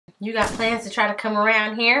You got plans to try to come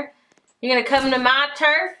around here? You're gonna come to my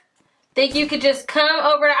turf? Think you could just come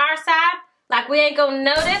over to our side? Like we ain't gonna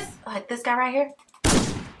notice? Like this guy right here?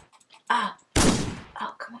 Oh,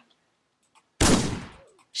 come on.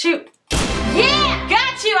 Shoot. Yeah,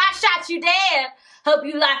 got you. I shot you dead. Hope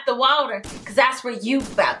you like the water, because that's where you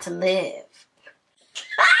about to live.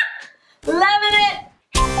 Loving it.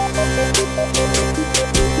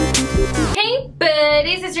 Hey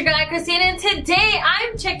buddies, it's your girl AyChristene, and today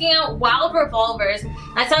I'm checking out Wild Revolvers.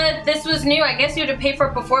 I saw that this was new. I guess you had to pay for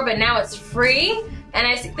it before, but now it's free. And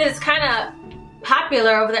I think that it's kind of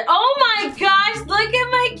popular over there. Oh my gosh, look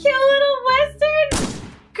at my cute little Western.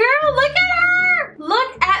 Girl, look at her.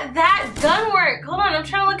 Look at that gun work. Hold on, I'm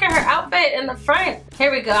trying to look at her outfit in the front.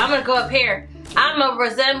 Here we go, I'm gonna go up here. I'm a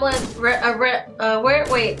resemblance,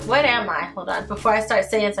 wait, what am I? Hold on, before I start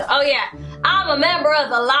saying so. Oh yeah, I'm a member of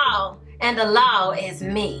the law, and the law is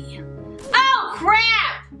me. Oh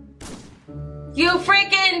crap! You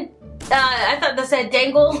freaking, I thought that said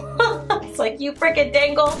dangle. It's like, you freaking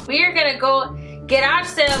dangle. We are gonna go get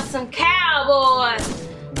ourselves some cowboys.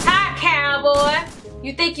 Hi cowboy.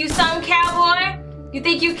 You think you some cowboy? You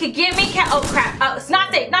think you could give me oh crap, oh it's not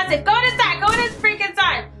safe, not safe. Go inside, go in this freaking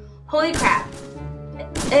side. Holy crap.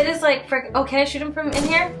 It is like, oh, can I shoot him from in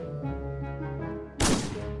here?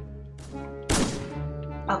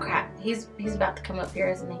 Oh crap, he's about to come up here,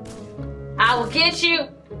 isn't he? I will get you,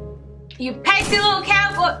 you pasty little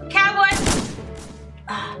cowboy.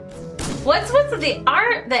 What's the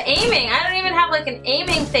aiming? I don't even have like an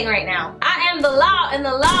aiming thing right now. I am the law, and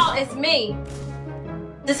the law is me.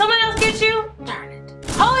 Did someone else get you? Darn it.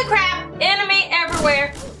 Holy crap, enemy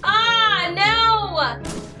everywhere. Ah, no.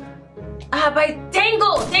 But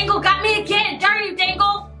Dangle! Dangle got me again! Darn you,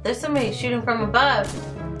 Dangle! There's somebody shooting from above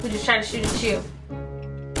who just tried to shoot at you.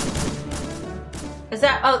 Is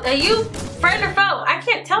that, oh, are you friend or foe? I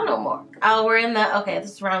can't tell no more. Oh, we're in the, okay,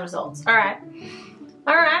 this is round results. Alright.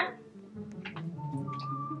 Alright.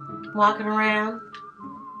 Walking around.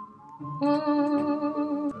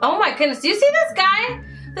 Oh my goodness, do you see this guy?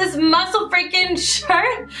 This muscle freaking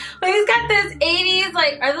shirt? Like, he's got this 80s,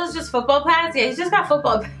 like, are those just football pads? Yeah, he's just got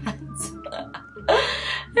football pads.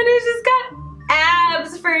 And he's just got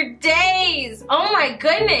abs for days. Oh my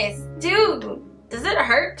goodness. Dude, does it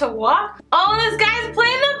hurt to walk? Oh, this guy's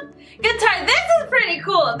playing the guitar. This is pretty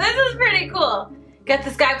cool. This is pretty cool. Got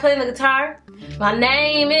this guy playing the guitar. My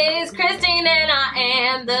name is Christine and I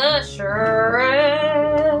am the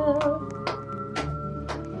sheriff.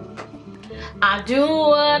 I do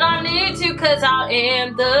what I need to cause I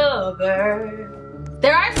am the bird.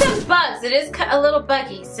 There are some bugs. It is a little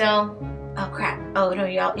buggy, so. Oh crap. Oh no,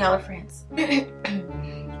 y'all are friends.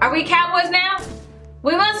 Are we cowboys now?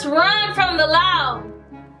 We must run from the law.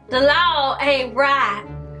 The law ain't right.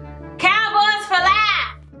 Cowboys for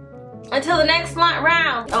life. Until the next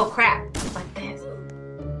round. Oh crap. Like this.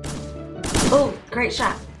 Oh, great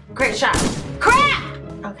shot. Great shot. Crap!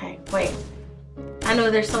 Okay, wait. I know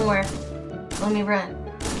there's somewhere. Let me run.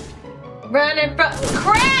 Run in front.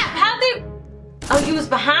 Crap! How they? Oh, he was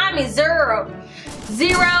behind me. Zero.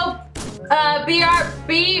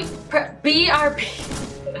 BRB.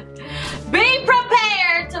 Be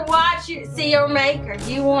prepared to watch you see your maker.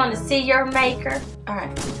 You want to see your maker? All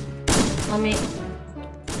right. Let me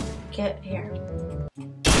get here.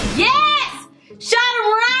 Yes! Shot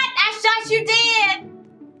him right. I shot you dead.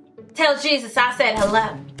 Tell Jesus I said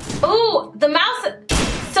hello. Ooh, the mouse is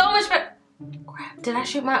so much better. Crap, did I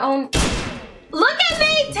shoot my own? Look at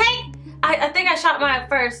me take. I think I shot my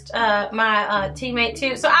first, my teammate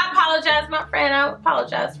too. So I apologize, my friend. I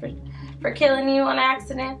apologize for killing you on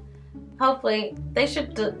accident. Hopefully, they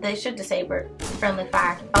should disable friendly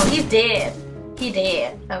fire. Oh, he's dead. He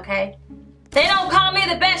dead, okay? They don't call me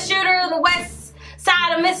the best shooter of the west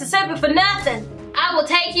side of Mississippi for nothing. I will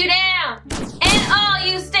take you down. And all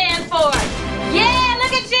you stand for. Yeah,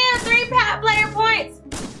 look at you, 3 player points.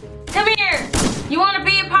 Come here. You want to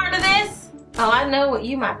be a part of this? Oh, I know what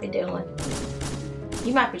you might be doing.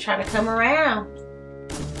 You might be trying to come around.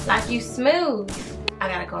 Like you smooth. I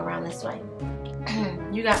gotta go around this way.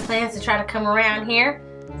 You got plans to try to come around here?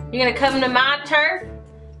 You're gonna come to my turf?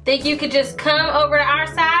 Think you could just come over to our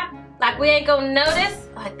side? Like we ain't gonna notice?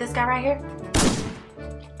 Like this guy right here?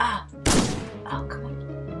 Oh, come on.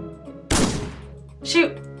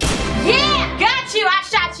 Shoot. Yeah, got you. I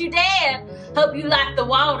shot you dead. Hope you like the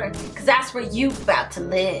water, because that's where you about to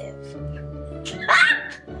live.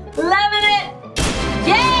 Loving it.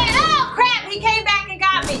 Yeah. Oh crap, he came back and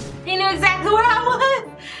got me. He knew exactly where I was.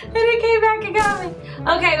 And he came back and got me.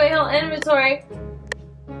 Okay, wait, hold on. Inventory.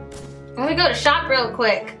 Let me go to shop real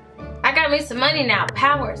quick. I got me some money now.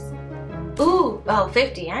 Powers. Ooh, oh,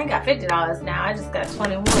 50. I ain't got $50 now. I just got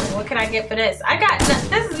 21. What can I get for this?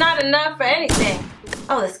 This is not enough for anything.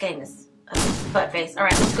 Oh, this game is butt face. All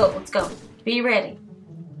right, let's go. Let's go. Be ready.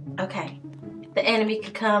 Okay. The enemy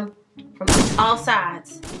could come from all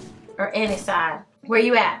sides or any side. Where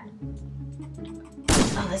you at?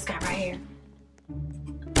 Oh, this guy right here.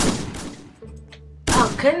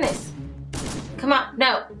 Oh, goodness. Come on.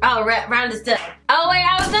 No. Oh, round is done. Oh, wait.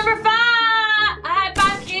 I was number 5. I had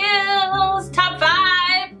 5 kills. Top 5.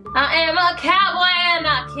 I am a cowboy and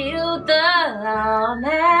I killed the law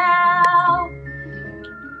now.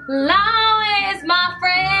 Law is my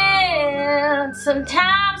friend.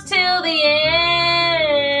 Sometimes till the end.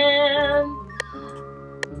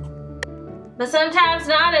 But sometimes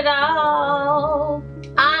not at all.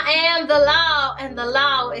 I am the law and the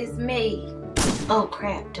law is me. Oh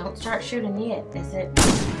crap, don't start shooting yet.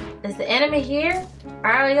 Is the enemy here?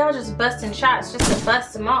 Or are y'all just busting shots just to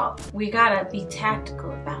bust them off? We gotta be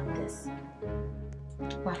tactical about this.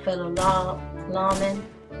 My fellow lawmen.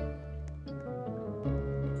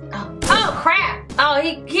 Oh crap! Oh,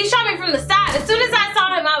 he shot me from the side. As soon as I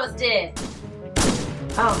saw him, I was dead.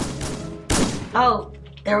 Oh,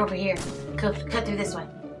 they're over here. Cut through this way.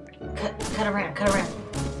 Cut around.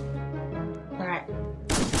 All right.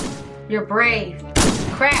 You're brave.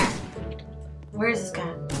 Crap. Where's this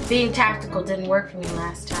guy? Being tactical didn't work for me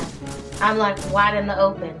last time. I'm like wide in the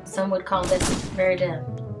open. Some would call this very dumb.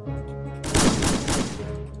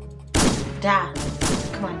 Die.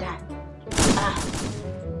 Come on, die. Ah.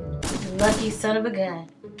 Lucky son of a gun.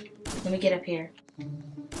 Let me get up here.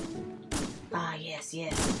 Ah, yes.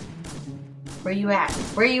 Where you at?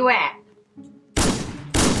 Where you at?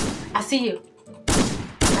 I see you.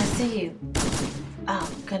 Oh,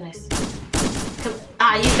 goodness.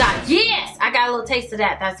 Ah, you got, yes! I got a little taste of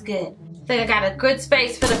that. That's good. I think I got a good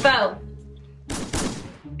space for the foe.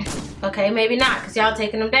 Okay, maybe not, because y'all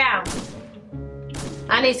taking them down.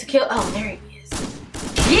 I need to kill, oh, there he is.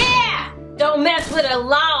 Yeah! Don't mess with a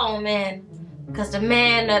lawman. Because the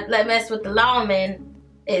man that mess with the lawman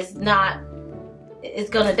is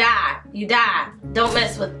gonna die. You die. Don't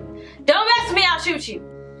mess with me, I'll shoot you.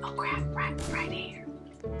 Oh crap, right here.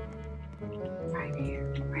 Right here.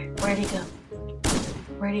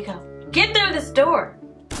 Where'd he go? Get through this door.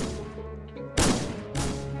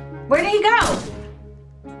 Where did he go?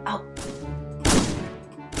 Oh.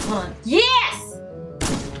 Hold on. Yes!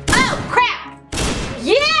 Oh crap!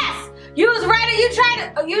 Yes! You was ready. You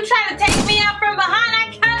tried to take me out from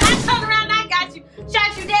behind. I turned around and I got you.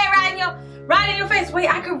 Shot you dead right in your face. Wait,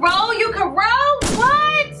 I could roll? You could roll?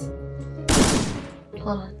 What?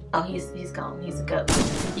 Hold on. Oh, he's gone. He's a ghost.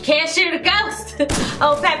 You can't shoot a ghost.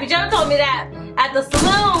 Oh, Pappy Joe told me that at the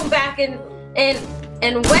saloon back in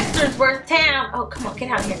Westernsworth town. Oh, come on,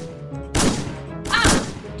 get out of here. Oh,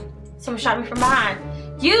 someone shot me from behind.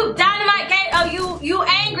 You dynamite game. Oh, you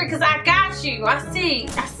angry because I got you. I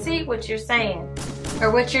see what you're saying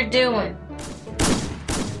or what you're doing.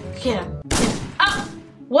 Get him. Oh,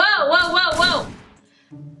 whoa.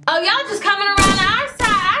 Oh, y'all just coming around our side.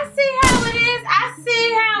 I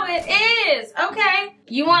see how it is. Okay.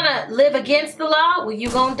 You want to live against the law? Well, you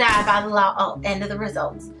gonna die by the law. Oh, end of the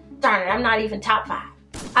results. Darn it, I'm not even top 5.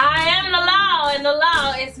 I am the law, and the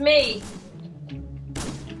law is me.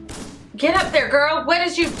 Get up there, girl. What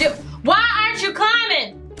did you do? Why aren't you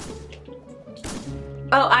climbing?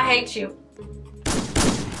 Oh, I hate you.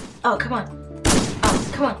 Oh, come on.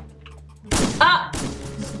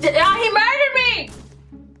 He murdered me.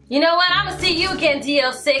 You know what? I'm going to see you again,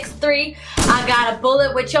 DL63. I got a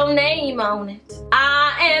bullet with your name on it.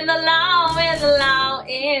 I am the law, and the law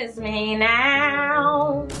is me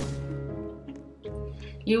now.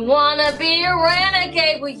 You want to be a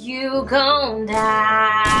renegade? Well, you gon'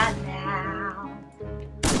 die now.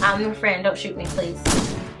 I'm your friend. Don't shoot me, please.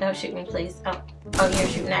 Don't shoot me, please. Oh, you're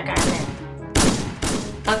shooting that guy in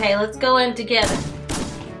there. Okay, let's go in together.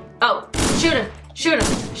 Oh, shoot him.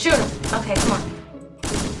 Okay, come on.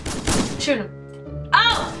 Shoot him.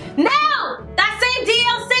 Oh, no! That same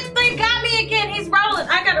DL63 got me again. He's rolling.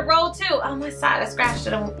 I gotta roll too. Oh, my side. I scratched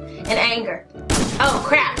it in anger. Oh,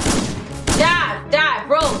 crap. Dive,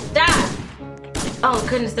 roll, dive. Oh,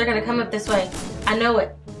 goodness, they're gonna come up this way. I know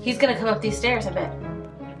it. He's gonna come up these stairs, I bet.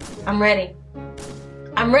 I'm ready.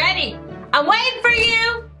 I'm waiting for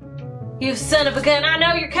you. You son of a gun. I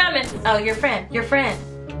know you're coming. Oh, your friend.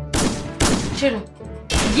 Shoot him.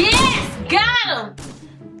 Yes! Got him!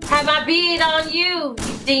 Have my bead on you,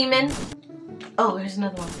 you demon. Oh, here's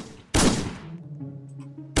another one.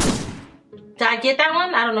 Did I get that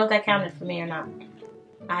one? I don't know if that counted for me or not.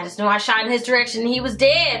 I just know I shot in his direction and he was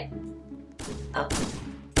dead. Oh.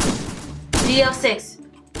 DL6.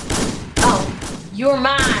 Oh, You are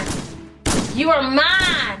mine. You are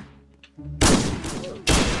mine.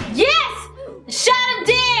 Yes! Shot him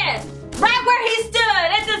dead! Right where he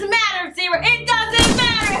stood. It doesn't matter if Zero. It doesn't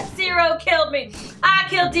matter if Zero killed me. I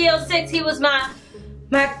killed DO6. He was my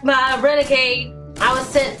renegade. I was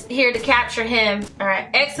sent here to capture him. All right,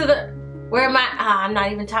 X to the. Where am I? Ah, I'm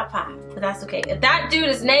not even top 5, but that's okay. If that dude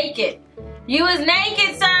is naked, you is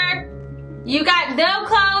naked, sir. You got no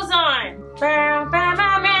clothes on. I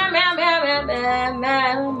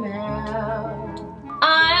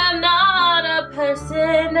am not a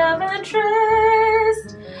person of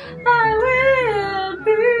interest. I will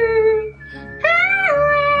be.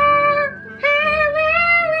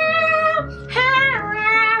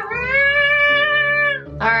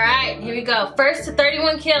 Alright, here we go. First to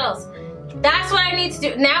 31 kills. That's what I need to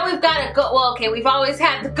do. Now we've got to go. Well, okay, we've always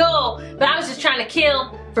had the goal, but I was just trying to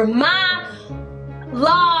kill for my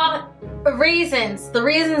law reasons. The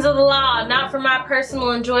reasons of the law, not for my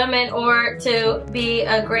personal enjoyment or to be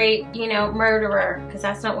a great, you know, murderer, because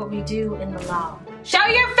that's not what we do in the law. Show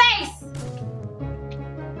your face!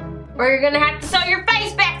 Or you're gonna have to sew your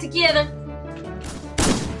face back together.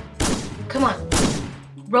 Come on.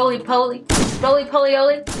 Roly-poly.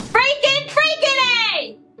 Roly-poly-oly. Freaking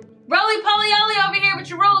A! Roly-poly-oly over here with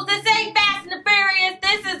your rules. This ain't Fast and the Furious.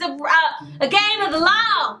 This is a game of the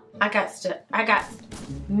law. I got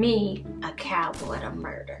me a cowboy to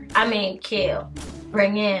murder. I mean, kill.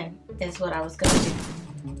 Bring in is what I was gonna do.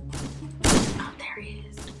 Oh, there he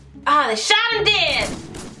is. Ah, they shot him dead.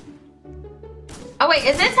 Oh wait,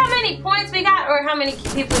 is this how many points we got or how many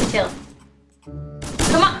people we killed?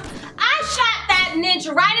 Come on. I shot that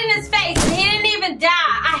ninja right in his face and he didn't even die.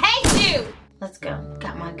 I hate you. Let's go.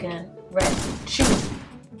 Got my gun. Ready. Shoot.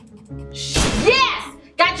 Yes!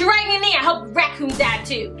 Got you right in the knee. I hope the raccoon died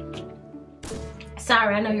too.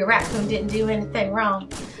 Sorry, I know your raccoon didn't do anything wrong.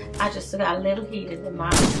 I just got a little heated in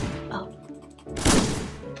my... Oh.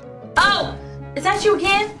 Oh! Is that you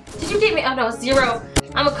again? Did you get me? Oh no, it's Zero.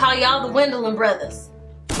 I'm gonna call y'all the Wendell brothers.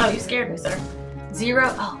 Oh, you scared me, sir.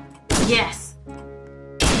 Zero. Oh, yes.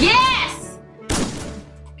 Yes!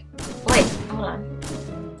 Wait, hold on.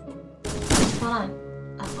 Hold on.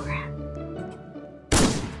 Oh, crap.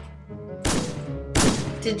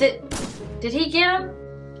 Did he get him?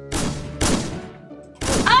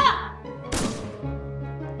 Ah!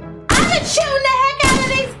 I've been shooting the heck out of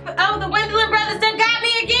these. Oh, the Wendell brothers done got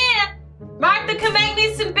me again. Martha can make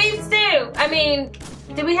me some beef stew. I mean,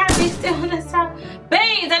 did we have beef stew on this time?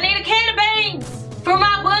 Beans! I need a can of beans for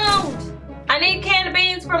my wound. I need a can of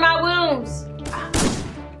beans for my wounds.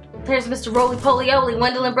 There's Mr. Roly-Poly-Oly,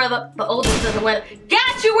 Wendell brother, the oldest of the Wendell.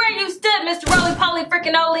 Got you where you stood, Mr.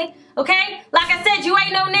 Roly-Poly-Frickin-Oly. Okay? Like I said, you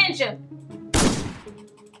ain't no ninja.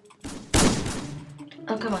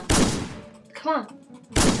 Oh, come on. Come on.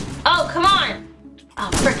 Oh, come on. Oh,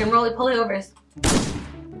 frickin' Roly-Poly over us.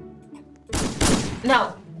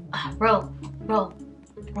 No. Roll.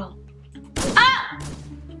 Ah!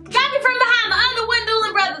 Got me from behind, the other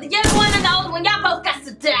Wendell brother, the young one and the old one. Y'all both got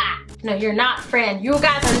to die. No, you're not friend. You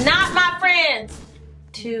guys are not my friends.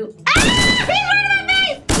 Ah! He's right in my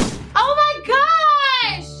face! Oh my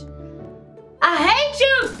gosh! I hate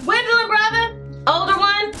you, Wendell brother. Older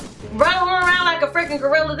one, running around like a freaking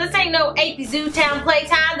gorilla. This ain't no AP Zoo Town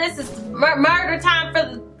playtime. This is murder time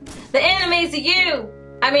for the enemies of you.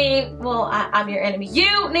 I mean, well, I'm your enemy.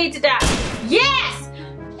 You need to die. Yes!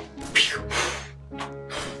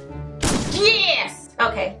 Yes!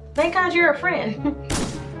 Okay, thank God you're a friend.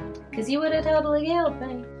 Because you would have totally killed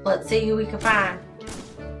me. Let's see who we can find.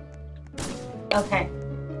 Okay.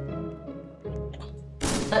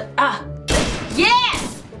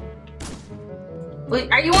 Yes! Wait,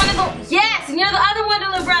 are you one of the... Yes, and you're the other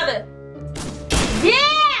Wendell brother.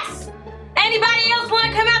 Yes! Anybody else want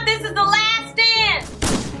to come out? This is the last stand.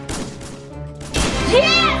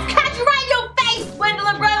 Yes! Got you right in your face,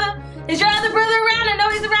 Wendell brother. Is your other brother around? I know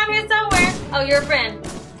he's around here somewhere. Oh, you're a friend.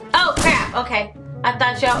 Oh, crap. Okay. I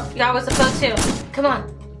thought y'all was supposed to. Come on.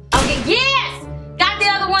 Okay, yes! Got the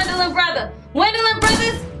other Wendell brother. Wendell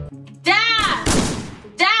brothers, die!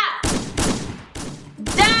 Die!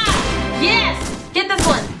 Die! Yes! Get this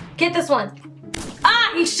one. Get this one.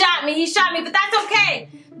 Ah, he shot me, but that's okay.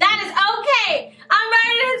 That is okay. I'm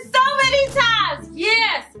murdered so many times.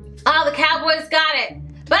 Yes! Oh, the Cowboys got it.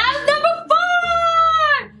 But I was number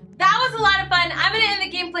 4! That was a lot of fun. I'm gonna end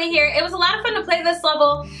the gameplay here. It was a lot of fun to play this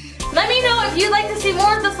level. Let me know if you'd like to see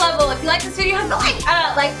more of this level. If you like this video, hit the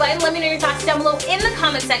like button. Let me know your thoughts down below in the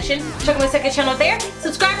comment section. Check out my second channel there.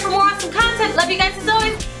 Subscribe for more awesome content. Love you guys as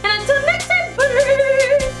always. And until next time, bye!